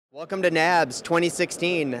Welcome to NAHBS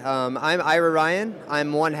 2016. I'm Ira Ryan.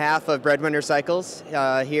 I'm one half of Breadwinner Cycles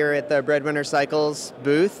here at the Breadwinner Cycles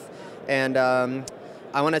booth. And I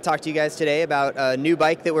want to talk to you guys today about a new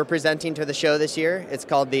bike that we're presenting to the show this year. It's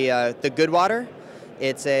called the Goodwater.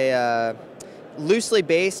 It's a loosely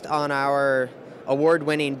based on our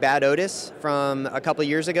award-winning Bad Otis from a couple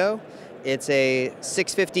years ago. It's a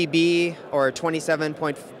 650B or 27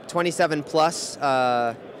 plus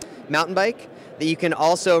mountain bike that you can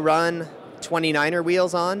also run 29er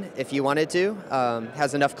wheels on if you wanted to.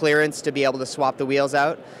 Has enough clearance to be able to swap the wheels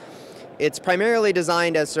out. It's primarily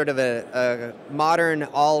designed as sort of a modern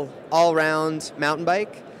all-round mountain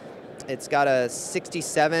bike. It's got a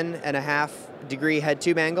 67.5-degree head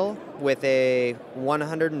tube angle with a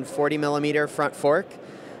 140 millimeter front fork.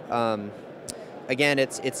 Again,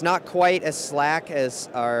 it's not quite as slack as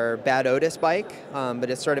our Bad Otis bike, but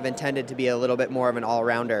it's sort of intended to be a little bit more of an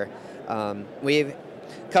all-rounder. We've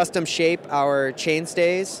custom shaped our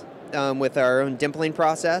chainstays with our own dimpling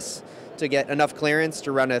process to get enough clearance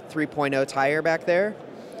to run a 3.0 tire back there.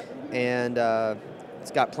 And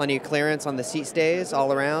it's got plenty of clearance on the seat stays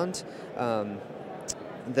all around.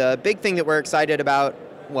 The big thing that we're excited about,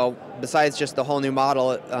 well, besides just the whole new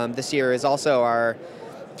model this year, is also our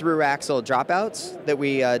through axle dropouts that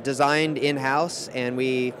we designed in-house and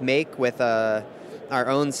we make with our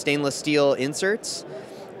own stainless steel inserts.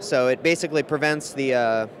 So it basically prevents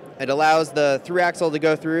it allows the through axle to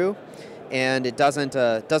go through, and it doesn't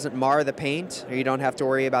mar the paint, or you don't have to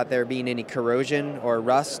worry about there being any corrosion or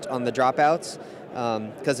rust on the dropouts,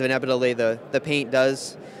 because inevitably the paint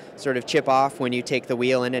does sort of chip off when you take the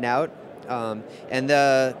wheel in and out. And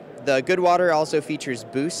the Goodwater also features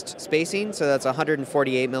boost spacing, so that's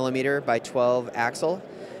 148 millimeter by 12 axle.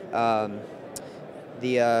 On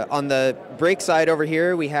the brake side over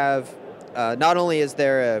here, we have not only is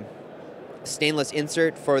there a stainless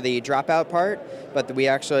insert for the dropout part, but we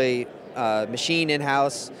actually machine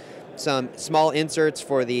in-house some small inserts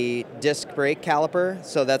for the disc brake caliper,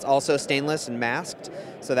 so that's also stainless and masked,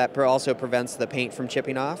 so that also prevents the paint from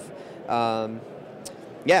chipping off.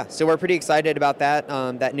 Yeah, so we're pretty excited about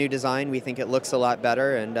that new design. We think it looks a lot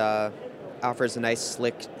better and offers a nice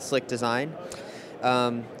slick design.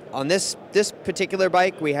 On this particular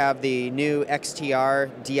bike, we have the new XTR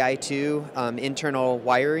Di2 internal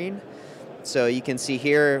wiring. So you can see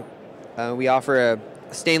here we offer a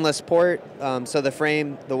stainless port. So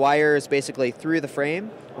the wire is basically through the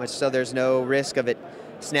frame, so there's no risk of it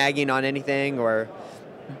snagging on anything or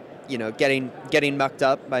getting mucked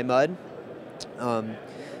up by mud.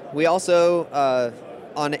 We also,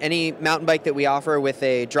 on any mountain bike that we offer with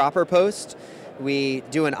a dropper post, we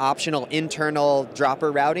do an optional internal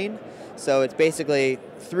dropper routing. So it's basically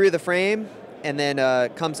through the frame and then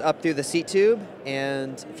comes up through the seat tube.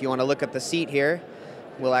 And if you want to look at the seat here,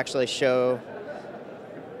 we'll actually show,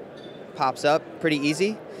 pops up pretty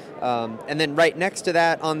easy. And then right next to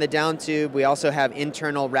that on the down tube, we also have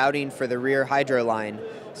internal routing for the rear hydro line.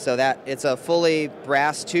 So that it's a fully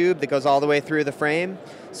brass tube that goes all the way through the frame.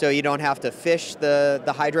 So you don't have to fish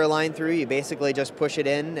the hydro line through. You basically just push it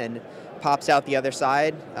in and pops out the other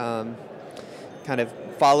side. Kind of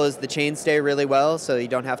follows the chainstay really well, so you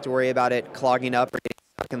don't have to worry about it clogging up or getting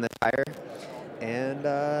stuck in the tire. And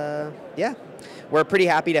yeah, we're pretty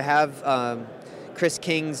happy to have Chris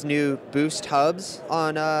King's new boost hubs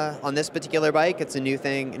on this particular bike. It's a new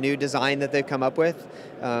design that they've come up with.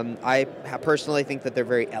 I personally think that they're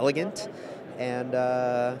very elegant, and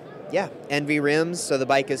yeah, NV rims, so the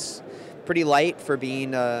bike is pretty light for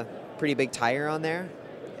being a pretty big tire on there.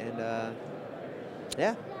 And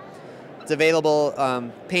yeah, it's available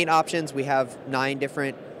paint options. We have 9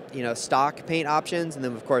 different stock paint options, and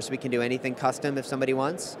then of course we can do anything custom if somebody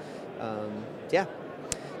wants. Yeah,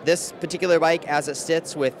 this particular bike as it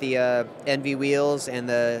sits with the NV wheels and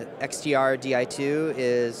the XTR Di2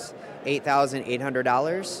 is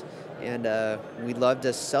 $8,800, and we'd love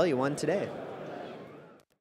to sell you one today.